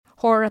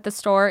Horror at the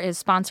Store is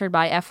sponsored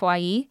by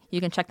FYE. You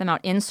can check them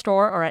out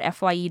in-store or at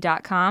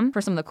fye.com for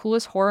some of the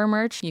coolest horror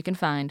merch you can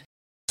find.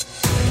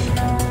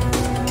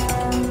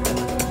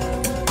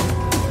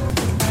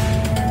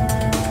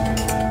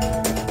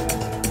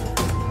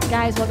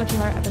 Guys, welcome to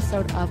another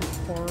episode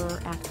of Horror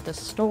at the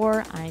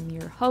Store. I'm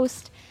your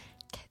host,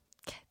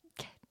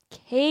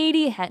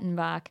 Katie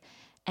Hettenbach,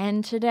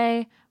 and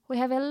today we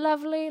have a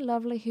lovely,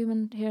 lovely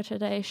human here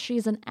today.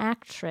 She's an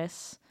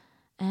actress,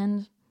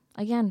 and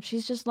again,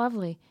 she's just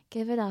lovely.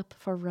 Give it up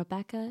for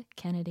Rebekah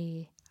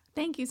Kennedy.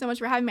 Thank you so much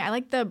for having me. I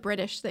like the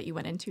British that you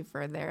went into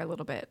for there a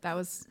little bit. That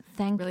was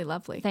really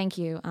lovely. Thank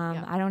you.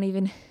 I don't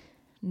even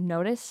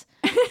notice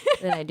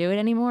that I do it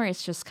anymore.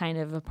 It's just kind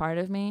of a part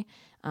of me.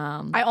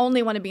 I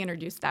only want to be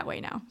introduced that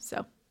way now.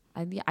 So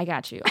I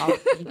got you.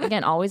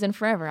 Again, always and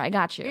forever. I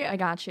got you. Yeah. I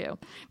got you.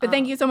 But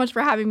thank you so much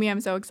for having me.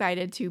 I'm so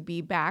excited to be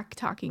back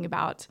talking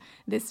about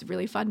this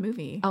really fun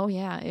movie. Oh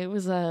yeah, it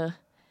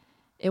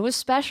was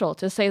special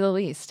to say the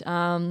least.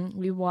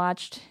 We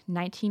watched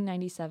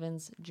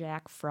 1997's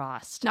Jack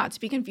Frost. Not to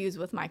be confused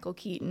with Michael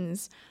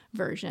Keaton's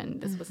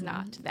version. This was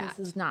not that.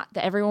 This is not.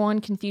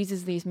 Everyone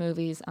confuses these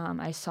movies.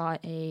 I saw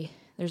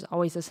there's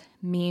always this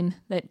meme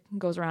that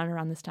goes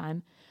around this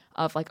time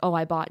of like, oh,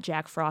 I bought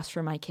Jack Frost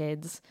for my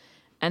kids.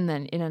 And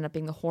then it ended up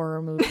being a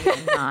horror movie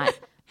and not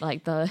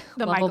like the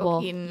lovable,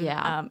 Michael Keaton.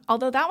 Yeah.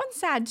 Although that one's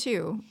sad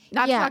too.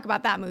 Not to talk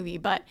about that movie,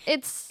 but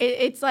it's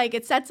like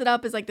it sets it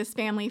up as like this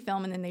family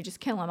film and then they just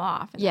kill him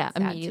off. And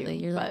immediately.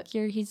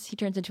 He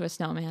turns into a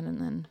snowman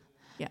and then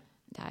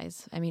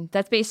dies. I mean,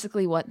 that's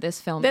basically what this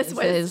film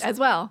is as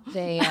well.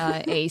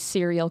 A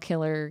serial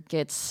killer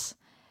gets.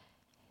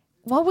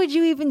 What would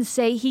you even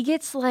say? He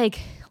gets like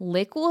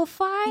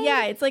liquefied?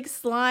 Yeah, it's like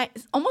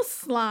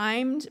almost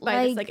slimed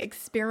by this like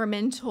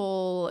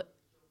experimental,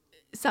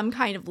 some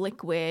kind of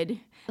liquid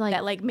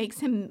that like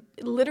makes him,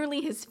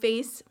 literally his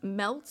face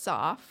melts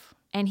off.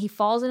 And he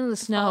falls into the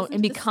snow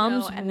and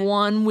becomes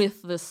one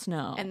with the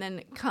snow. And then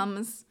it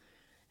comes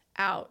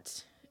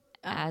out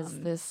as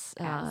this.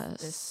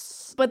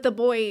 But the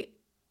boy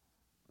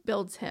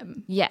builds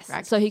him. Yes.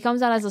 Correct? So he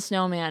comes out as a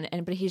snowman,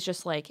 but he's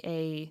just like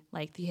he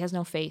has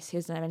no face. He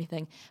doesn't have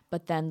anything.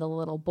 But then the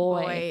little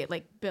boy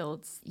like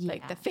builds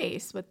like the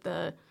face with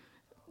the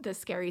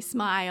scary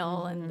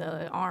smile and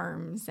the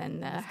arms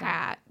and the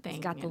hat thing.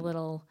 He's got the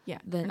little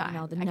the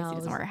nose. I guess he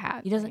doesn't wear a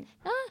hat. He doesn't.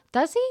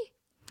 Does he?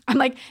 I'm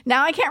like,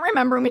 now I can't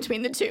remember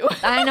between the two.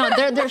 I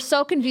know they're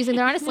so confusing.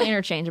 They're honestly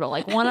interchangeable.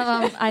 Like one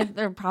of them,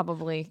 they're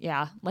probably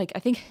Like I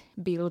think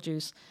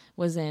Beetlejuice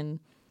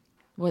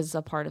was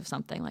a part of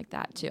something like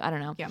that too. I don't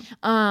know. Yeah.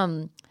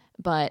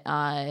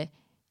 But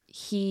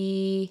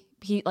he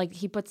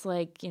puts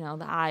like,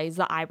 the eyes,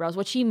 the eyebrows,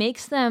 which he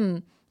makes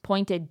them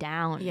pointed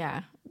down.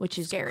 Yeah. Which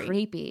is scary.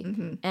 Creepy.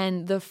 Mm-hmm.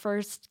 And the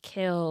first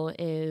kill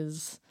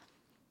is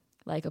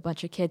like a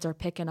bunch of kids are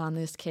picking on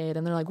this kid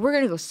and they're like, we're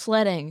going to go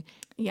sledding.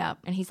 Yeah.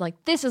 And he's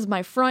like, this is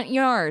my front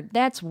yard.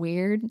 That's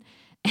weird.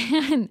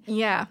 And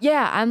yeah,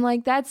 I'm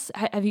like,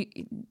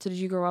 did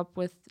you grow up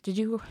with,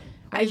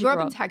 I grew up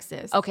in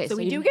Texas. Okay. So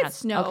we do get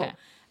snow,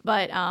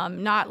 but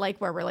not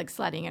like where we're like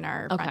sledding in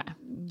our front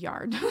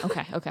yard.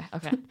 Okay.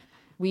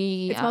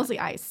 It's mostly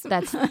ice.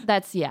 That's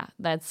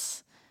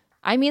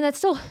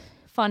still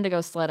fun to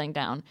go sledding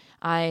down.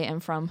 I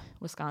am from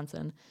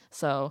Wisconsin,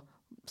 so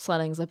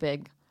sledding's a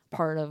big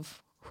part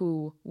of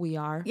who we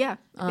are. Yeah.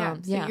 So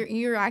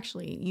you're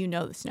actually,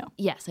 the snow.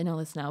 Yes, I know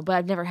the snow, but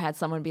I've never had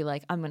someone be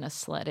like, I'm going to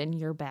sled in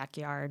your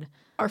backyard.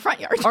 Or front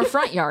yard. Or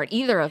front yard,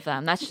 either of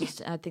them. That's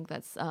just, I think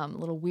that's a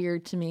little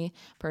weird to me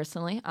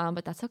personally,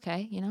 but that's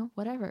okay,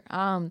 whatever.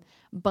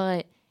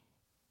 But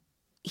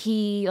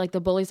he, like,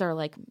 the bullies are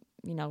like,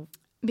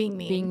 being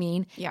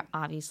mean. Yeah.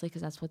 Obviously,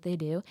 because that's what they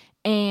do.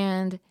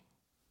 And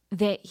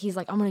he's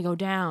like, I'm going to go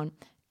down.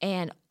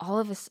 And all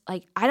of us,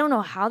 like, I don't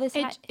know how this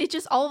happened. It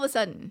just all of a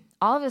sudden,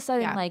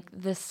 like,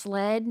 the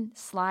sled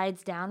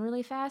slides down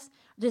really fast.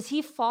 Does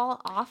he fall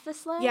off the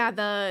sled? Yeah,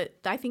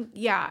 I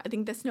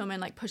think the snowman,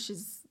 like,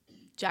 pushes,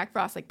 Jack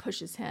Frost, like,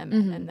 pushes him,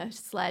 and then the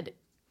sled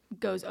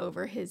goes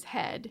over his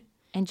head.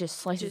 And just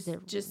slices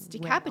it just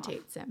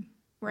decapitates him.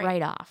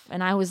 Right off.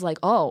 And I was like,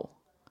 oh,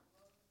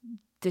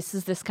 this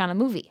is this kind of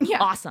movie. Yeah.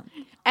 Awesome.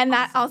 And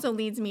that also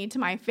leads me to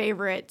my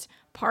favorite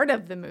part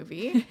of the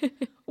movie,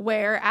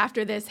 where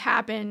after this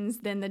happens,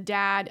 then the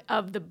dad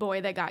of the boy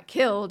that got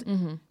killed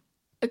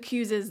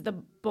accuses the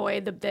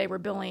boy that they were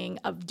bullying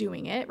of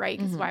doing it, right?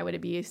 Because why would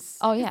it be?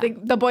 Oh, yeah.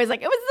 The boy's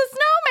like, it was the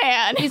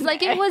snowman. He's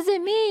like, it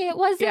wasn't me. It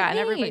wasn't me. Yeah, and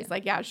everybody's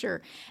like, yeah,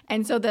 sure.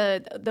 And so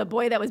the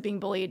boy that was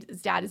being bullied,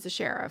 his dad is the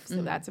sheriff,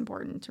 so that's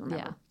important to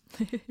remember.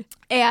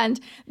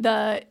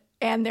 Yeah.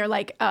 And they're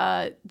like,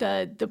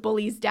 the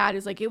bully's dad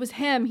is like, it was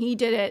him, he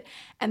did it.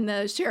 And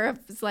the sheriff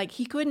is like,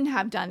 he couldn't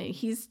have done it.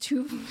 He's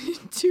 2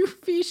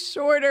 feet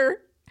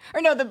shorter.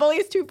 Or no, the bully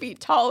is 2 feet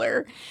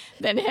taller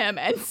than him.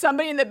 And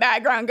somebody in the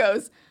background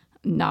goes,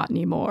 not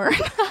anymore. And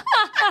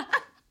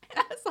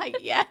I was like,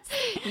 yes.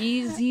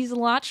 He's a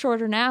lot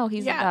shorter now.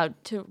 He's about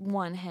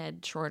one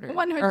head shorter.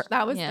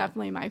 That was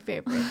definitely my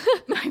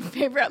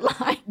favorite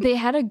line. They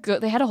had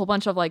a whole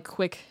bunch of like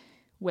quick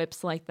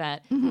whips like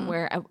that,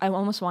 where I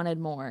almost wanted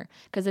more,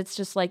 because it's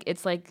just like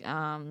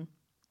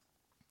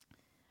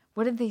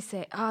what did they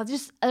say? Oh,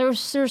 just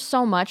there's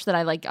so much that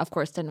I like. Of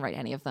course, didn't write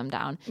any of them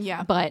down.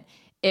 Yeah, but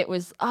it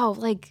was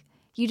like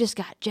you just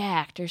got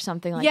jacked or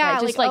something like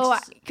that. Yeah, just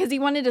because he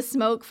wanted to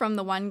smoke from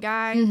the one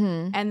guy,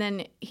 and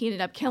then he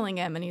ended up killing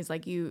him, and he's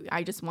like,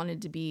 I just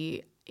wanted to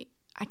be,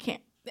 I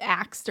can't.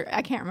 Axed, or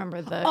I can't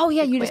remember the. Oh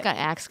yeah, you just got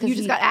axed. You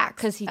just got axed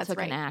because he took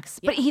right. an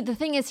axe. Yeah. But the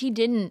thing is,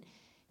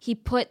 he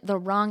put the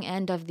wrong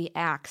end of the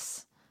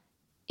axe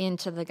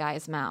into the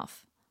guy's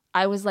mouth.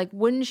 I was like,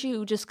 wouldn't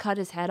you just cut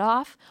his head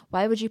off?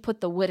 Why would you put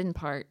the wooden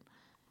part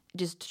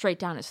just straight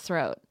down his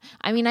throat?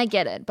 I mean, I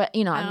get it, but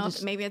I don't know,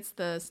 maybe it's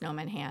the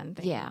snowman hand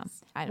thing. Yeah,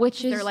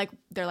 which is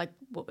they're like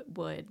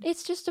wood.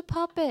 It's just a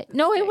puppet.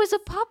 No, it was a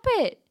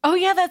puppet. Oh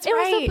yeah, right.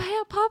 It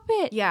was a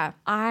puppet. Yeah,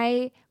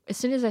 as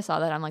soon as I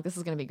saw that, I'm like, this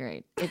is going to be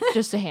great. It's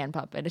just a hand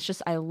puppet. It's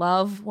just, I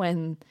love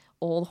when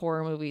old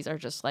horror movies are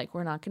just like,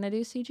 we're not going to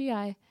do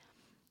CGI.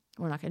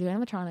 We're not going to do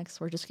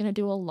animatronics. We're just going to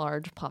do a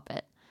large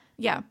puppet.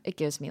 Yeah. It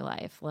gives me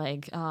life.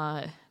 Like,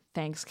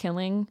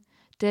 Thanksgiving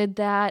did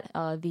that.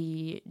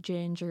 The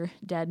Ginger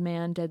Dead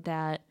Man did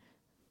that.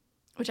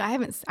 Which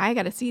I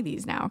got to see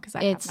these now because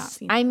I have not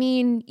seen them. I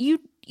mean, you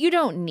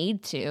don't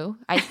need to.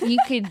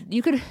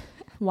 You could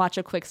watch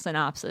a quick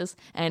synopsis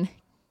and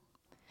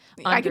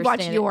I could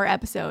watch your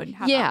episode.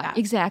 How about that?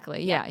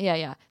 Exactly.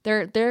 Yeah.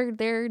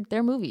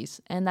 They're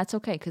movies, and that's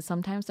okay, because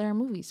sometimes they're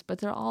movies, but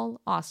they're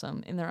all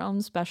awesome in their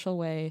own special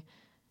way,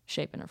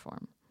 shape, and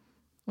form.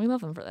 We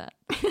love them for that.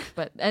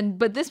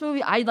 but this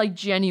movie I like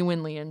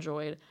genuinely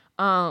enjoyed.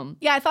 Yeah,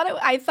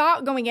 I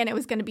thought going in it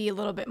was going to be a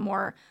little bit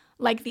more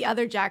like the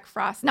other Jack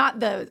Frost, not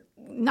the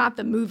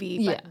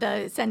movie, but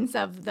the sense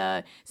of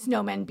the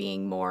snowmen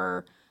being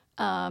more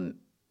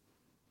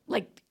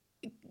like.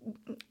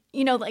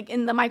 Like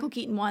in the Michael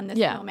Keaton one, the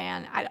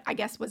snowman, I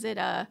guess, was it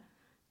a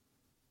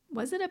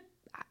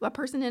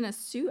person in a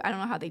suit? I don't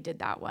know how they did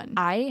that one.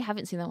 I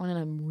haven't seen that one in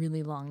a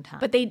really long time.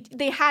 But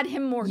they had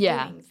him more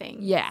doing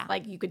things. Yeah.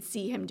 Like you could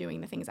see him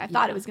doing the things. I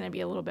thought it was going to be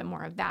a little bit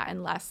more of that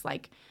and less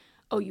like,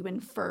 oh, you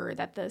infer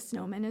that the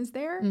snowman is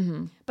there.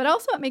 Mm-hmm. But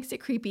also it makes it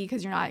creepy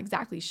because you're not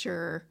exactly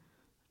sure,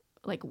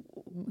 like,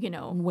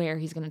 where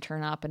he's going to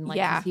turn up, and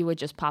 'cause he would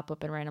just pop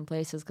up in random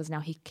places because now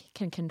he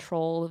can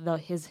control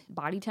his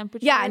body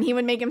temperature. Yeah, and he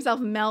would make himself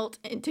melt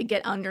to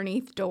get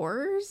underneath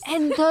doors.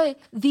 And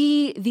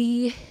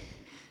the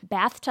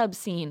bathtub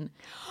scene.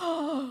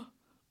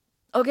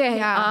 Okay.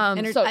 Yeah.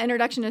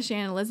 Introduction to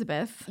Shannon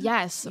Elizabeth.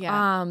 Yes.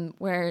 Yeah.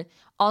 Where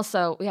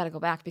also we got to go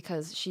back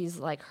because she's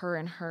like her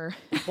and her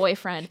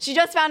boyfriend. She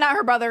just found out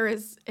her brother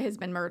has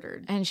been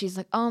murdered, and she's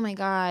like, "Oh my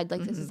god,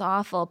 like this is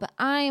awful, but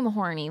I'm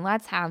horny.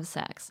 Let's have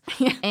sex."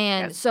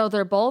 And so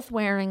they're both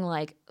wearing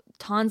like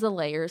tons of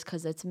layers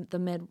because it's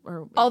the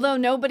although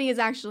nobody is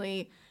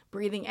actually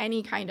breathing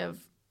any kind of.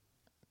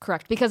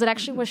 Correct, because it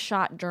actually was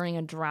shot during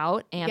a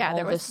drought, and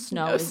all the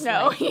snow is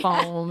like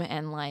foam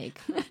and like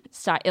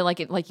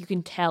you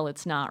can tell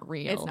it's not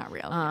real. It's not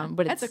real,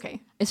 but that's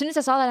okay. As soon as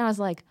I saw that, I was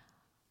like,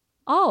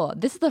 "Oh,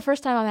 this is the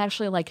first time I'm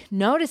actually like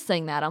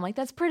noticing that." I'm like,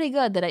 "That's pretty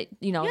good." That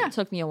it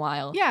took me a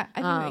while. Yeah,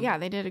 I think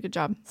they did a good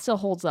job. Still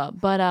holds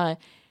up, but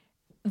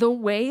the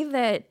way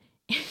that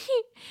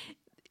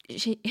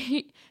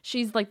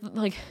she's like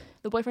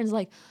the boyfriend's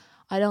like,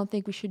 "I don't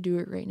think we should do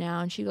it right now,"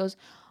 and she goes,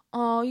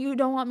 "Oh, you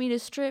don't want me to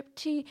strip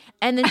tease?"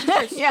 And then she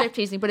starts strip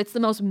teasing, but it's the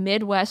most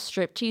Midwest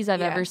strip tease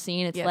I've ever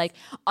seen. It's like,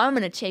 I'm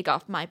going to take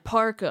off my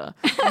parka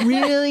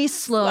really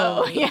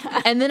slowly,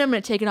 and then I'm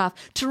going to take it off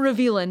to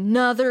reveal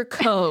another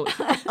coat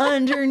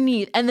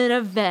underneath, and then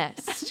a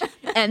vest,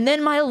 and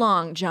then my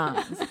long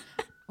johns.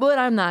 But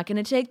I'm not going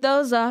to take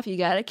those off. You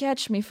got to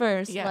catch me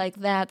first. Yeah. Like,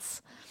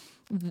 that's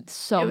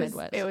so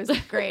Midwest. It was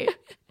great.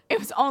 It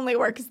was only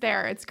works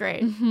there. It's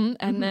great. Mm-hmm.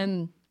 And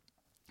then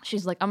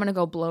she's like, I'm going to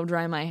go blow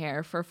dry my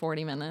hair for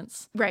 40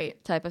 minutes.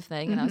 Right. Type of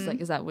thing. And I was like,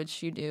 is that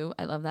what you do?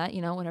 I love that.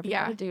 Whatever you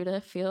got to do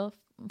to feel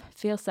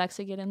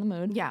sexy, get in the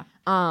mood. Yeah.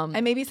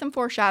 And maybe some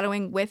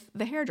foreshadowing with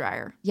the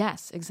hairdryer.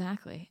 Yes,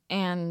 exactly.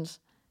 And,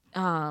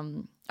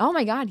 oh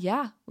my God.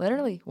 Yeah.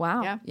 Literally.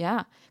 Wow.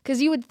 Yeah.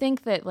 Because you would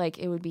think that like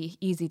it would be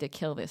easy to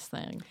kill this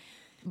thing.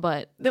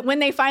 But when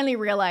they finally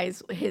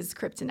realize his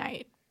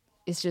kryptonite.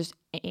 It's just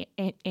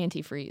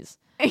antifreeze.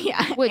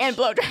 Yeah, and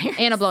blow dryers.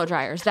 And a blow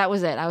dryers. That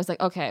was it. I was like,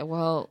 okay,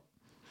 well,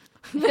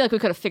 I feel like we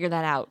could have figured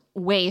that out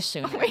way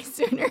sooner.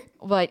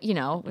 But,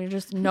 we're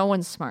just, no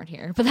one's smart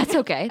here. But that's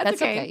okay.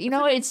 That's okay.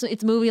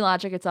 It's movie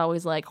logic. It's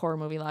always like horror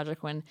movie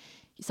logic when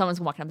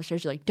someone's walking up the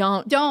stairs, you're like,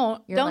 don't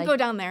like, go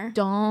down there.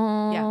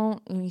 Don't. Yeah.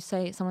 When you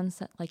say,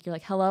 you're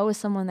like, hello, is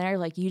someone there?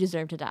 Like, you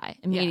deserve to die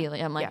immediately.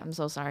 Yeah. I'm like, I'm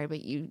so sorry,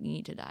 but you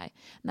need to die.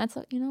 And that's,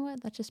 you know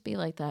what? Let's just be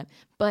like that.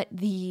 But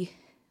the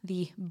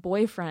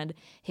boyfriend,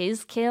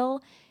 his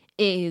kill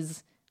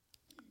is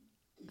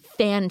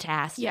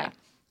fantastic. Yeah.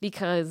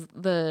 Because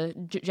the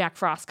Jack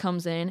Frost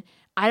comes in.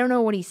 I don't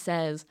know what he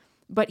says,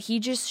 but he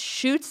just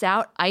shoots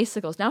out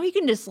icicles. Now he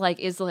can just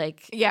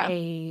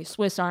a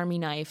Swiss Army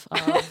knife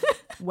of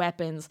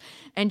weapons,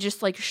 and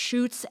just like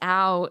shoots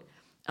out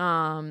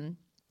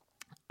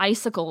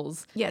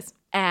icicles Yes.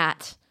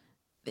 at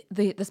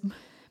this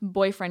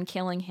boyfriend,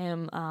 killing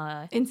him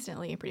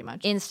Instantly, pretty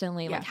much.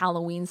 like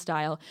Halloween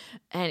style,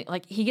 and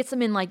like he gets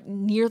him in like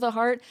near the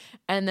heart,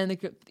 and then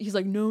he's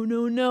like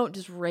no,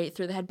 just right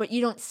through the head, but you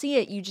don't see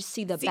it, you just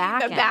see the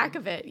back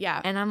of it. Yeah.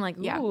 and I'm like,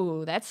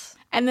 ooh, that's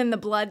and then the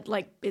blood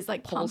like is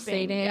like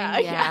pulsating.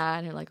 pumping. Yeah,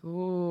 and you're like,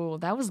 ooh,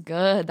 that was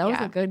good. That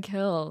was a good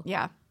kill.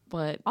 Yeah.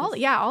 But all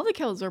the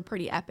kills were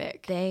pretty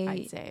epic,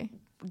 I'd say.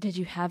 Did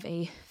you have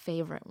a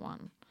favorite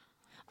one?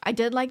 I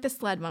did like the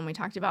sled one we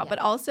talked about, but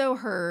also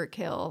her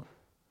kill,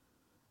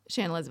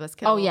 Shannon Elizabeth's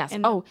kill. Oh, yes.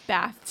 In the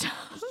bathtub.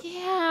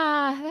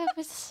 Yeah, that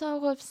was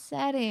so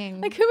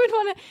upsetting. Like, who would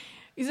want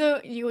to?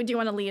 So, do you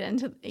want to lead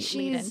into?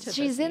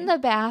 She's in the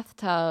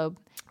bathtub.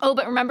 Oh,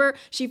 but remember,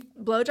 she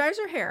blow dries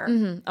her hair.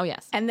 Mm-hmm. Oh,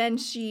 yes. And then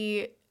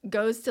she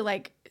goes to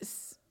like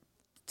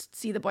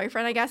see the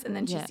boyfriend, I guess, and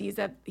then she sees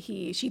that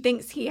she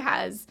thinks he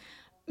has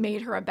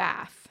made her a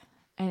bath,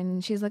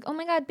 and she's like, "Oh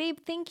my God, babe,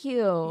 thank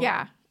you."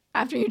 Yeah.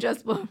 After you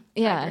just blow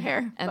your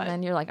hair. And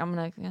then you're like, I'm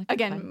going to...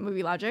 Again,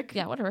 movie logic.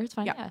 Yeah, whatever. It's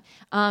fine.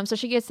 Yeah. So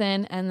she gets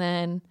in, and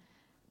then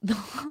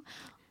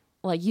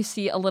like you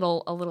see a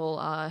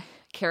little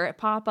carrot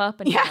pop up,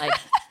 and you're like,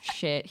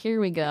 shit,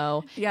 here we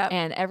go. Yeah.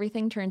 And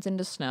everything turns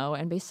into snow,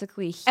 and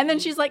basically... And then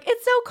she's like,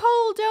 it's so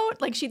cold, don't...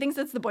 Like, she thinks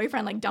it's the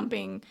boyfriend, like,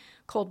 dumping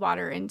cold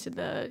water into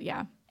the,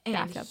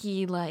 bathtub. And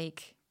he,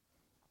 like...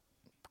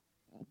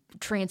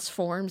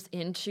 transforms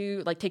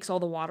into, like, takes all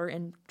the water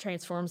and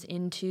transforms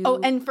into... Oh,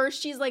 and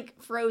first she's like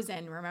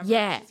frozen, remember?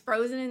 Yeah. She's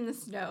frozen in the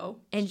snow.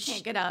 And she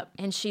can't get up.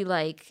 And she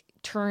like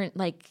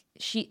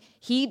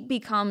he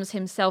becomes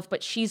himself,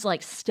 but she's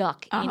like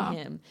stuck in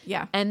him.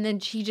 Yeah. And then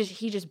he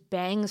just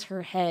bangs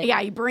her head. Yeah,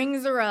 he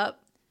brings her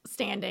up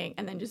standing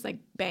and then just like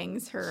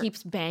bangs her.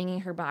 Keeps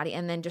banging her body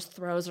and then just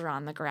throws her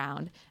on the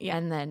ground. Yeah.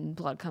 And then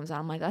blood comes out.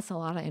 I'm like, that's a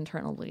lot of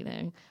internal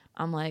bleeding.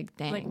 I'm like,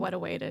 dang. Like, what a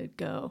way to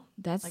go.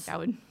 That's like, that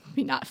would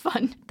be not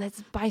fun.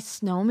 That's by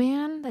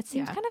snowman. That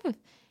seems kind of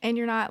and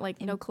you're not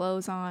like no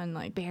clothes on,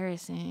 like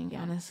embarrassing,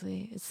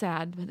 honestly. It's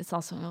sad, but it's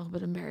also a little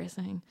bit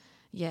embarrassing.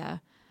 Yeah.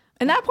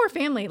 And that poor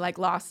family like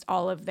lost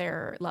all of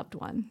their loved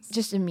ones.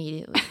 Just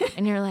immediately.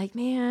 And you're like,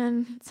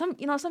 man, some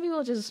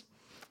people just,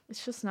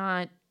 it's just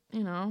not,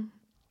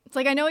 It's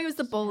like, I know he was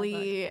the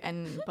bully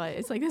but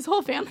it's like this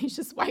whole family's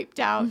just wiped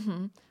out.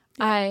 Mm-hmm.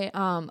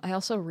 Yeah. I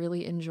also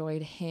really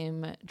enjoyed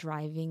him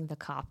driving the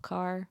cop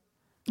car.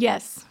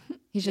 Yes.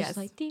 He's just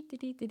like, dee, dee,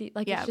 dee, dee, dee.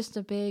 Like, it's just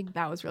a big...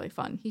 That was really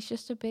fun. He's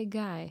just a big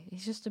guy.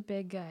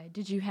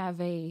 Did you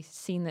have a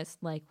scene that's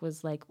like,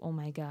 was like, oh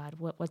my God,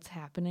 what's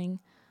happening?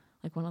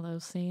 Like one of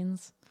those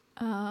scenes?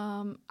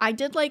 I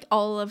did like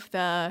all of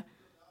the,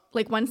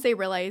 like once they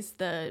realized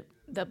the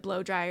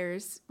blow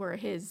dryers were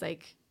his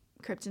like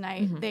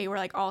kryptonite, they were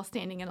like all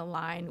standing in a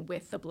line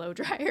with the blow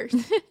dryers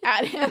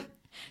at him.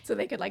 So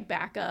they could like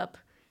back up,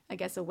 I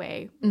guess,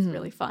 away. It was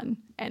really fun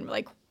and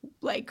like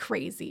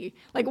crazy.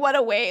 Like what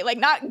a way, like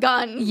not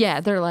guns. Yeah,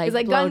 they're like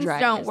blow guns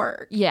dryers. Don't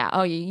work. Yeah.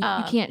 Oh, you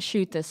can't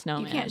shoot this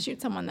snowman. You can't shoot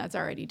someone that's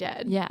already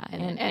dead. Yeah,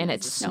 and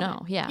it's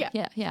snow.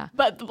 Yeah.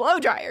 But the blow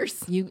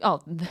dryers.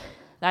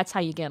 That's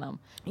how you get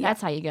them.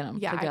 That's how you get them.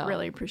 Yeah, I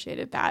really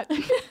appreciated that.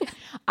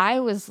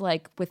 I was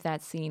like, with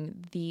that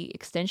scene, the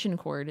extension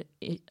cord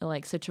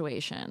like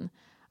situation,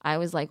 I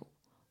was like,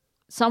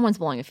 someone's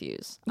blowing a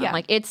fuse. Yeah. I'm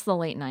like, it's the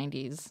late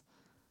 90s.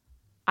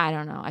 I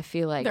don't know. I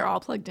feel like they're all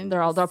plugged in.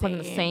 They're plugged in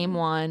the same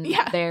one.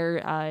 Yeah.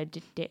 They're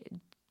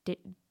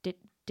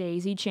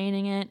daisy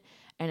chaining it,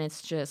 and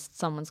it's just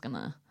someone's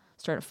gonna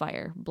start a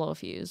fire, blow a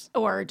fuse,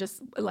 or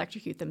just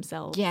electrocute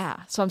themselves.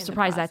 Yeah. So I'm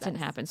surprised that didn't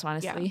happen. So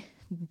honestly,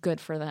 good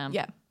for them.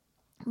 Yeah.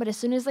 But as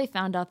soon as they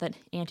found out that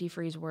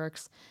antifreeze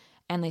works,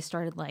 and they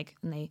started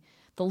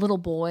the little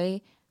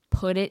boy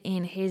put it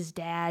in his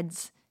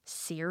dad's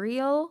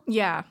cereal.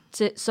 Yeah.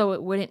 So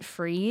it wouldn't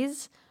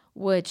freeze,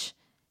 which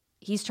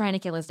he's trying to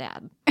kill his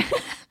dad.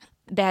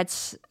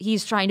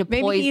 He's trying to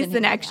poison. Maybe he's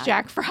the next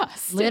Jack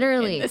Frost.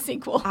 Literally. In the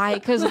sequel.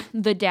 Because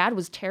the dad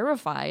was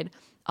terrified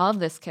of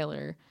this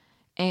killer.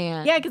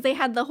 And yeah, because they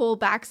had the whole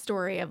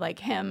backstory of like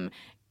him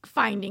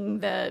being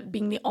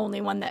the only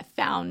one that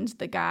found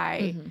the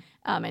guy,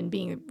 and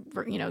being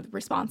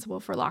responsible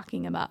for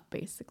locking him up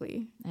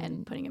basically,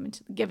 and putting him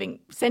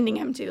sending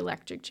him to the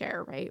electric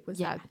chair, right?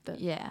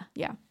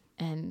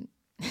 And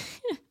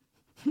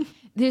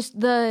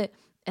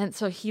and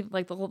so he,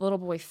 like, the little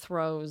boy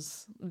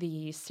throws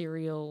the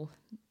cereal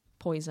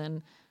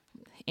poison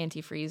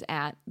antifreeze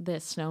at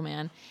this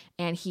snowman,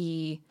 and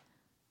he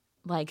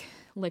like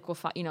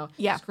liquefy,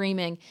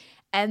 screaming.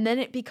 And then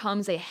it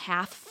becomes a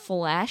half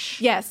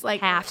flesh,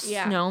 half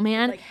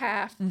snowman. Like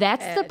half.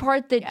 That's head. the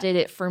part that did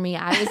it for me.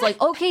 I was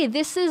like, okay,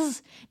 this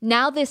is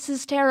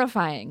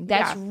terrifying.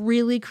 That's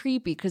really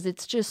creepy because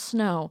it's just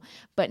snow.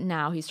 But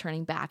now he's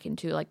turning back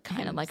into like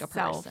kind of like a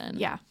person.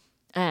 Yeah.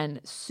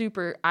 And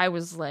super, I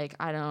was like,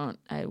 well,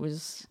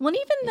 and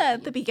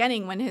even the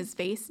beginning when his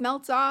face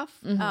melts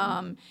off,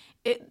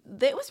 it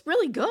was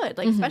really good,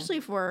 like especially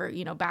for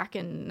back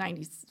in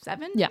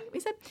 97. Yeah, we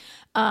said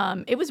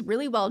it was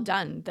really well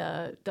done.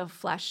 The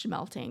flesh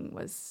melting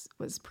was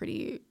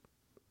pretty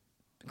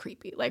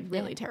creepy, like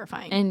really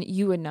terrifying. And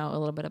you would know a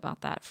little bit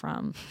about that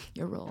from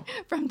your role.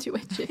 From 2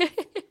 Witches.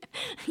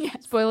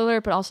 Yes. Spoiler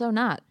alert, but also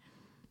not.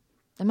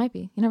 It might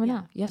be. You never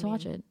know. You have to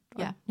watch it.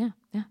 Yeah.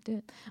 Yeah,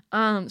 do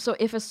it. So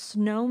if a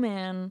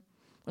snowman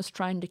was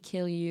trying to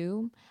kill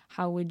you,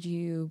 how would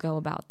you go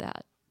about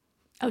that?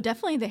 Oh,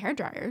 definitely the hair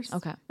dryers.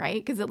 Okay. Right?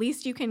 Because at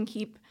least you can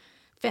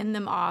fend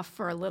them off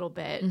for a little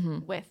bit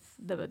with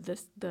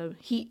the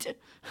heat.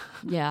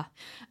 Yeah.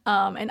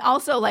 And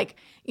also, like,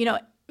 you know,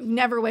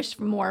 never wish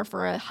for more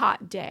for a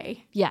hot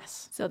day.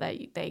 Yes. So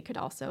that they could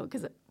also,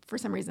 because for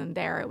some reason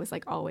there it was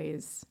like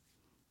always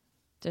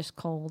Just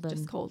cold.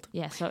 just cold.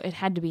 Yeah, so it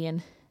had to be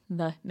in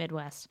the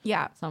Midwest.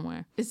 Yeah.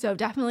 Somewhere. So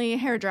definitely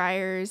hair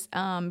dryers,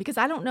 because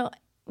I don't know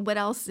what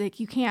else. Like,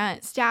 you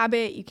can't stab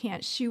it, you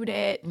can't shoot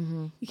it,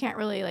 you can't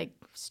really like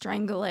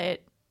strangle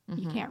it,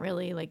 you can't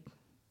really like,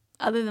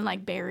 other than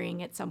like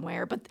burying it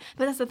somewhere. But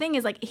that's the thing,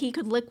 is like he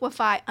could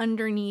liquefy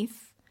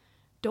underneath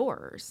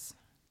doors.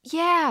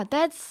 Yeah,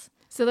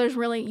 So there's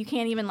really, you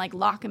can't even like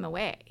lock him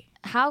away.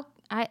 how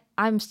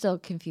I'm still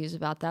confused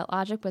about that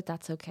logic, but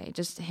that's okay.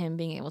 Just him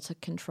being able to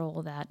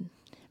control that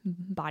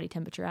body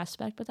temperature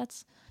aspect. But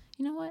that's,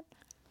 you know what?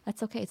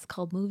 That's okay. It's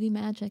called movie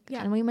magic.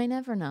 Yeah. And we might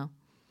never know.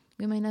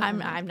 We might never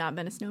know. I've not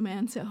been a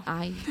snowman, so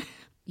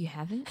You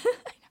haven't?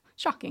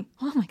 shocking.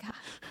 Oh my gosh.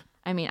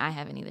 I mean, I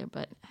haven't either,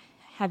 but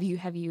have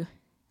you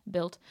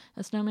built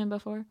a snowman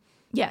before?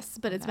 Yes,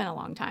 but it's been a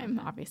long time,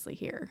 obviously,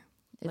 here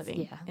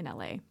living yeah. in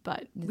LA.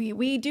 But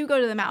we do go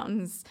to the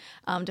mountains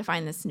to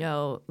find the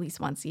snow at least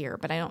once a year.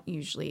 But it's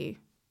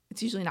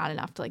usually not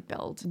enough to like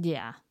build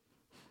Yeah.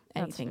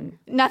 anything.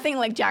 Nothing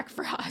like Jack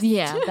Frost.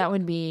 Yeah, that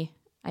would be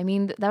a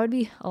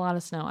lot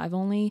of snow. I've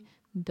only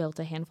built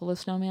a handful of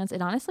snowmans.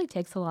 It honestly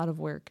takes a lot of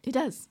work It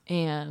does.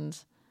 and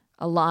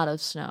a lot of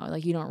snow.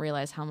 Like, you don't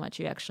realize how much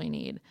you actually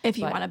need. If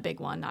you want a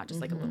big one, not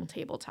just like a little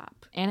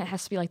tabletop. And it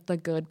has to be like the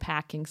good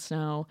packing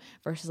snow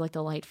versus like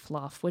the light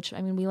fluff, which,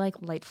 I mean, we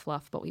like light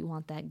fluff, but we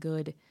want that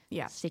good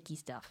sticky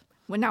stuff.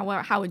 Well,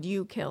 now, how would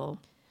you kill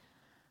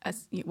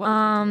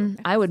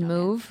I would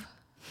move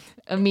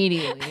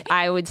immediately.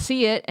 I would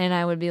see it and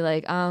I would be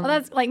like, well,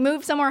 that's like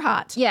move somewhere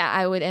hot. yeah,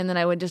 I would. And then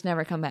I would just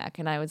never come back.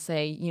 And I would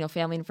say, you know,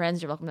 family and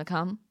friends, you're welcome to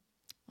come.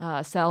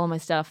 Sell all my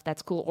stuff.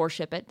 That's cool. Or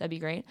ship it. That'd be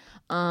great.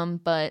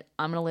 But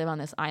I'm going to live on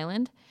this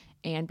island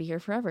and be here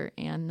forever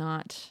and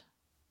not.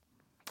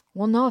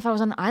 Well, no, if I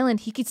was on an island,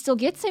 he could still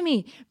get to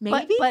me.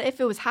 Maybe. But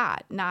if it was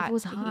hot, If it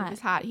was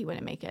hot. he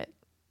wouldn't make it.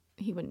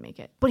 He wouldn't make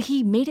it. But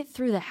he made it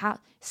through the house.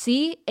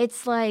 See,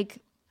 it's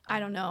like, I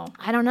don't know.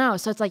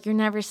 So it's like you're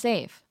never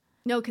safe.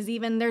 No, because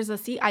even there's a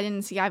I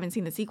haven't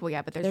seen the sequel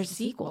yet, but there's a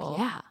sequel.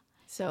 Yeah.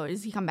 So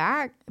does he come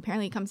back?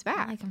 Apparently he comes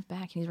back. He comes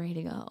back and he's ready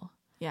to go.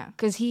 Yeah.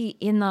 Because he,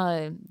 in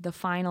the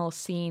final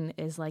scene,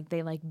 is like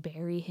they like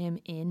bury him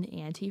in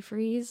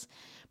antifreeze,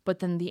 but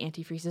then the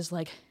antifreeze is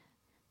like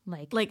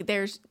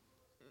there's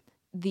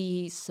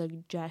the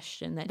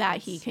suggestion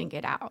that he can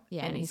get out.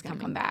 Yeah, and he's gonna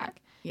come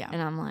back. Yeah.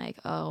 And I'm like,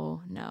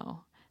 oh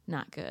no,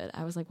 not good.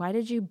 I was like, why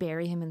did you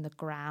bury him in the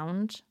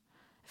ground?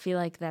 I feel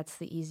like that's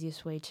the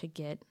easiest way to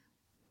get,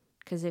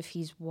 because if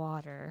he's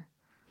water,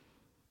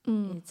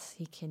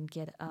 he can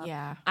get up.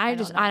 Yeah. I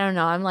don't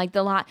know. I'm like,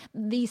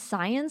 the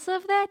science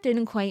of that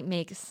didn't quite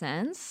make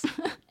sense.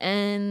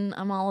 And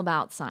I'm all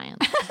about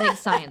science. Big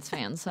science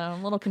fan, so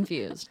I'm a little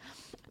confused.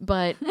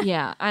 But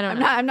yeah, I don't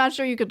know. I'm not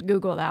sure you could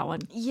Google that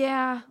one.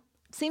 Yeah.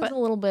 Seems a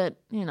little bit,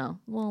 a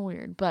little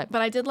weird. But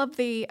I did love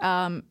the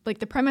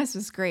the premise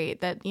was great,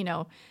 that,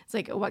 it's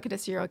like, what could a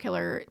serial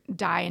killer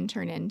die and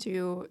turn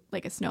into,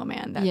 like a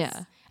snowman?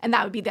 And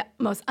that would be the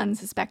most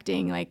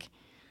unsuspecting like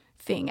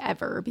thing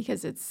ever,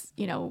 because it's,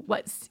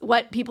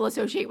 what people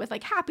associate with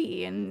like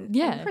happy and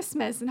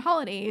Christmas and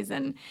holidays,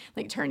 and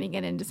like turning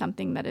it into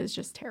something that is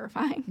just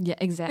terrifying. Yeah,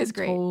 exactly. It's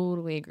great.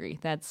 Totally agree.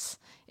 That's,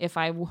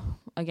 I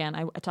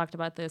talked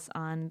about this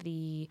on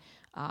the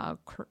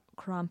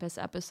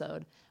Krampus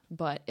episode,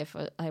 but if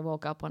I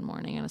woke up one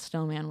morning and a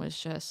snowman was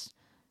just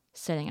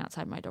sitting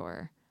outside my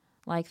door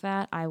like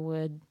that,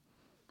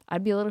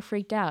 I'd be a little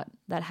freaked out.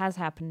 That has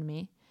happened to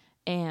me.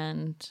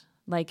 And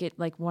like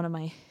one of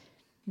my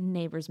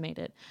neighbors made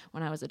it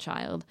when I was a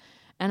child,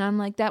 and I'm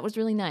like, that was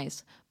really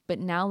nice. But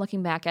now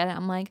looking back at it,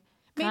 I'm like,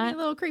 maybe a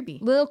little creepy.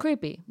 Little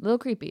creepy.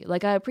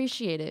 Like, I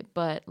appreciate it,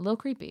 but a little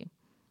creepy.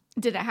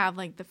 Did it have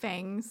like the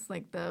fangs,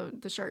 like the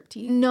sharp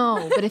teeth?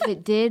 No, but if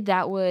it did,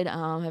 that would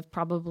have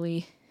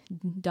probably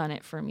done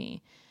it for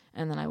me,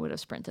 and then I would have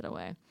sprinted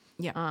away.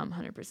 Yeah.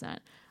 100%.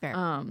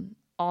 Fair.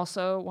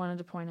 Also wanted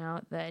to point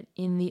out that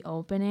in the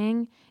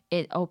opening,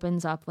 it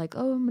opens up like,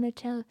 oh, I'm gonna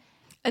tell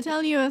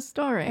you a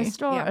story.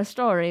 A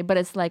story, but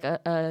it's like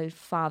a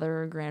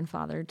father or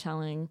grandfather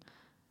telling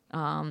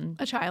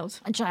a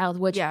child,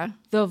 which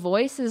the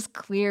voice is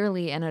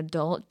clearly an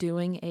adult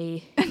doing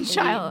a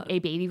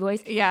baby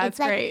voice. Yeah, it's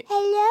great.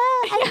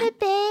 Hello, I'm a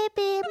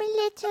baby, I'm a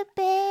little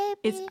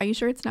baby. Are you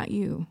sure it's not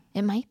you?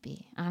 It might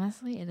be.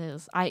 Honestly, it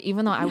is.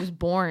 Even though I was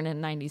born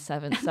in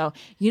 '97, so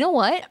you know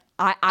what?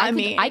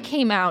 I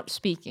came out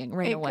speaking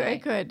right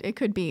away. It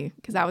could be,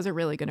 because that was a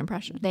really good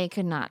impression. They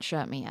could not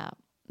shut me up.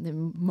 the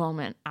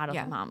moment out of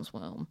the mom's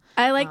womb.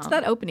 I liked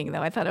that opening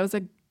though. I thought it was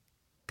a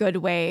good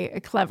way,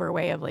 a clever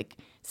way of like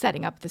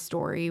setting up the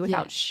story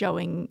without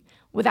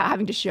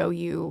having to show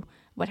you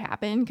what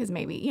happened. Because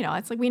maybe,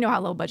 it's like we know how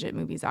low budget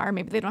movies are.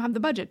 Maybe they don't have the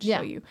budget to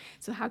show you.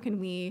 So how can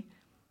we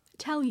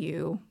tell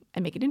you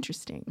and make it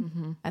interesting?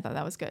 Mm-hmm. I thought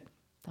that was good.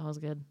 That was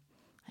good.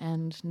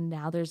 And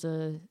now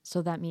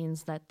so that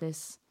means that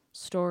this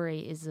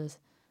story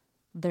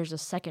there's a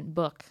second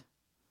book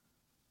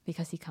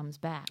because he comes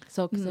back.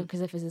 So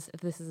because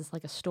if this is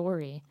like a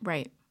story,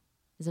 right?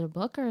 Is it a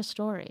book or a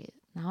story?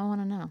 Now I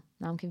want to know.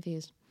 Now I'm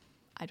confused.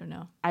 I don't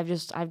know. I've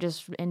just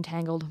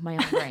entangled my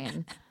own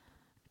brain.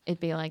 It'd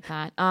be like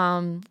that.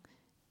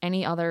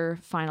 Any other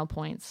final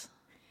points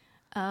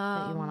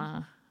that you want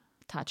to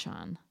touch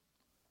on?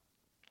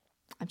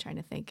 I'm trying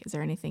to think. Is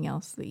there anything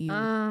else that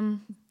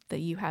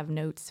you have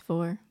notes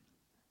for?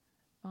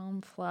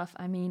 Fluff.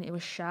 I mean, it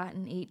was shot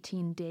in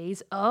 18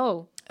 days.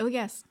 Oh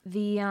yes.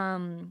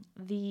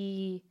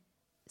 The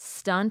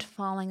stunt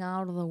falling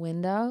out of the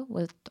window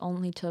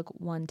only took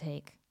one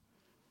take,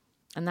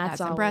 and that's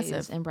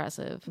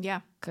impressive.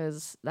 Yeah,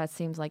 because that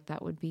seems like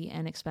that would be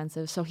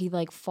inexpensive. So he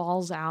like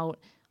falls out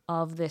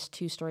of this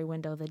 2-story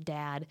window. The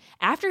dad,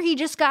 after he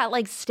just got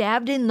like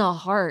stabbed in the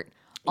heart,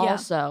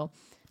 also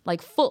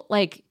like full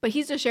like. But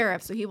he's a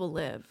sheriff, so he will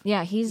live.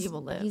 Yeah, he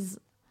will live. He's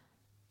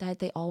that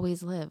they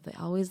always live. They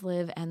always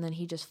live, and then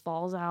he just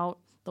falls out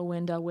the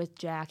window with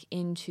Jack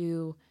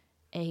into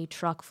a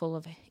truck full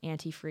of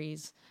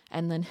antifreeze,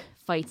 and then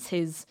fights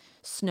his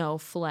snow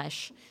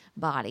flesh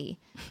body.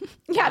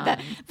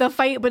 The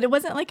fight, but it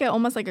wasn't like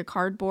almost like a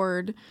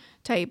cardboard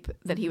type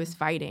that he was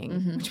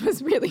fighting, which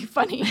was really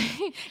funny.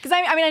 Because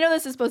I mean, I know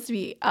this is supposed to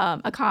be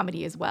a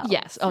comedy as well.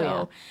 Yes.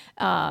 So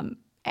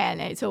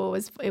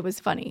it was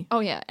funny. Oh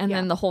yeah, and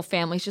then the whole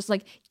family's just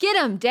like, "Get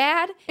him,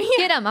 Dad!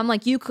 Get him!" I'm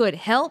like, "You could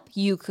help.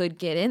 You could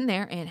get in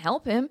there and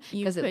help him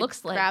because it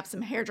looks like grab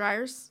some hair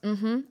dryers."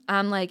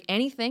 I'm like,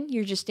 anything.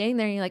 You're just standing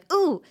there and you're like,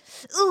 "Ooh,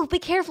 be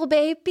careful,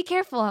 babe. Be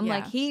careful." I'm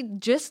like, he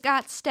just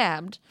got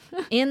stabbed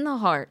in the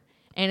heart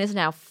and is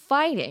now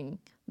fighting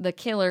the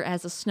killer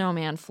as a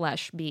snowman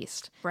flesh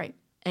beast. Right.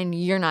 And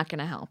you're not going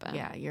to help him.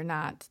 Yeah, you're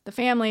not. The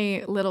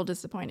family, little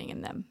disappointing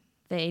in them.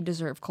 They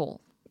deserve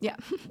coal. Yeah.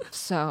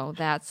 So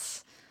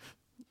that's,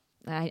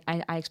 I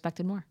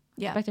expected more.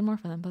 Yeah. Expected more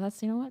for them, but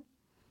that's, you know what?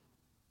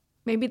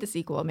 Maybe the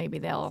sequel. Maybe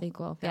they'll. They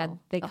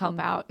come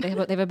out. They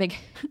have a big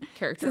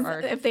character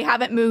arc. If they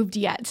haven't moved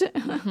yet.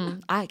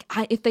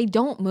 If they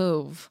don't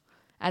move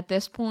at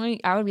this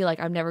point, I would be like,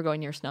 I'm never going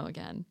near snow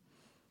again.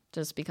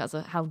 Just because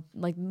of how,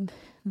 like,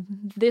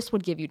 this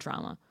would give you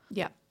trauma.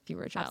 Yeah. If you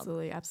were a child.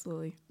 Absolutely.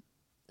 Absolutely.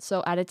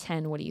 So out of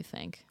 10, what do you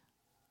think?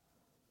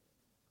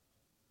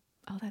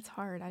 Oh, that's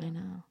hard. I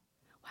know.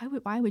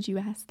 Why would you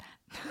ask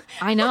that?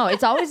 I know.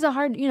 It's always the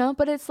hard,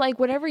 but it's like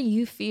whatever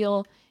you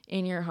feel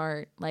in your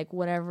heart, like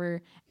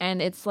whatever.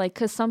 And it's like,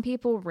 because some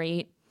people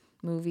rate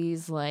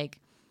movies like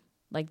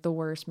the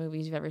worst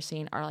movies you've ever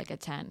seen are like a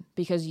 10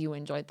 because you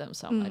enjoyed them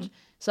so much.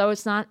 So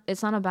it's not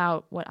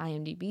about what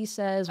IMDb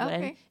says.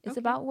 It's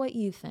about what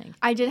you think.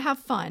 I did have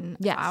fun.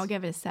 Yes. So I'll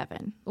give it a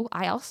 7. Oh,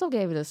 I also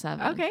gave it a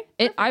 7. Okay.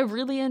 I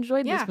really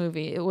enjoyed this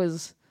movie. It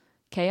was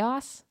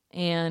chaos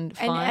and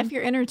fun. And if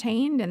you're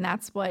entertained, and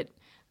that's what,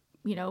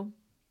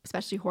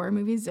 especially horror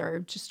movies are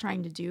just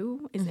trying to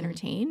do, is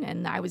entertain.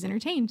 And I was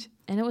entertained.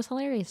 And it was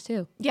hilarious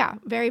too. Yeah,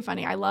 very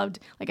funny. I loved,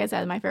 like I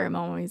said, my favorite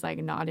moment when he's like,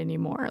 not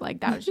anymore. Like,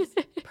 that was just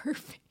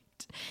perfect.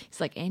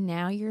 He's like, and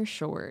now you're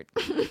short.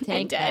 Take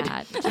and dead.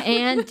 That.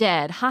 And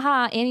dead.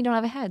 Haha. And you don't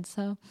have a head.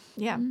 So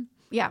yeah.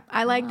 Yeah.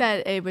 I like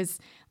that it was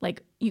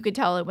like, you could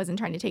tell it wasn't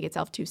trying to take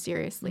itself too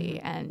seriously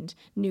and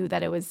knew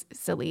that it was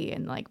silly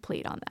and like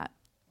played on that.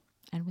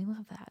 And we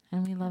love that.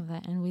 And we love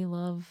that. And we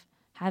love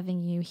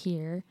having you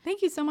here.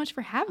 Thank you so much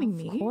for having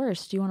me. Of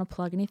course. Do you want to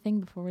plug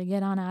anything before we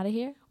get on out of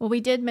here? Well, we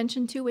did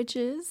mention Two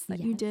Witches that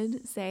you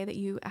did say that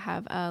you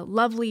have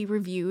lovely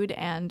reviewed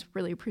and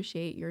really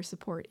appreciate your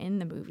support in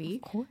the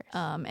movie. Of course.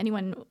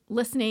 Anyone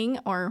listening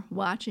or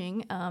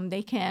watching,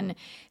 they can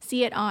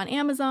see it on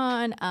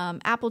Amazon,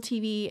 Apple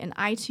TV, and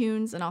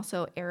iTunes, and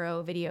also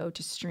Arrow Video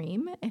to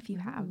stream if you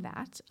have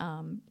that.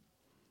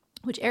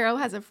 Which Arrow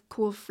has a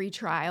cool free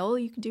trial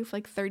you can do for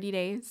like 30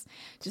 days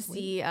to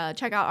see,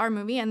 check out our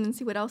movie and then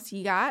see what else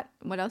you got,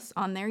 what else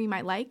on there you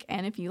might like.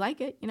 And if you like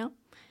it, you can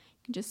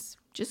just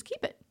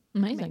keep it.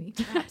 Amazing.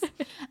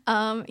 Maybe,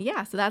 so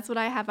that's what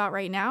I have out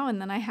right now.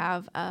 And then I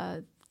have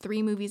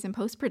 3 movies in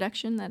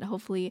post-production that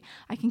hopefully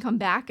I can come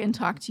back and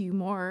talk to you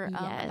more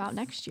about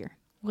next year.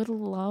 Would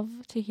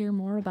love to hear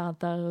more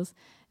about those.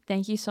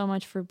 Thank you so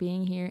much for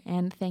being here.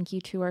 And thank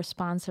you to our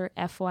sponsor,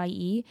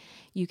 FYE.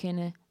 You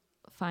can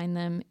find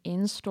them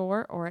in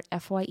store or at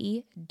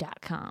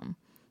fye.com.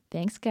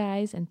 Thanks,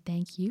 guys, and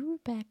thank you,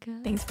 Rebecca.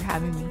 Thanks for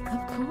having me.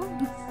 Of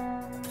course.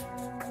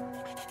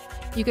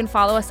 You can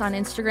follow us on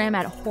Instagram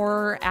at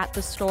Horror at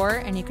the Store,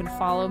 and you can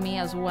follow me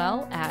as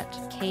well at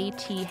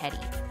KT Hetty.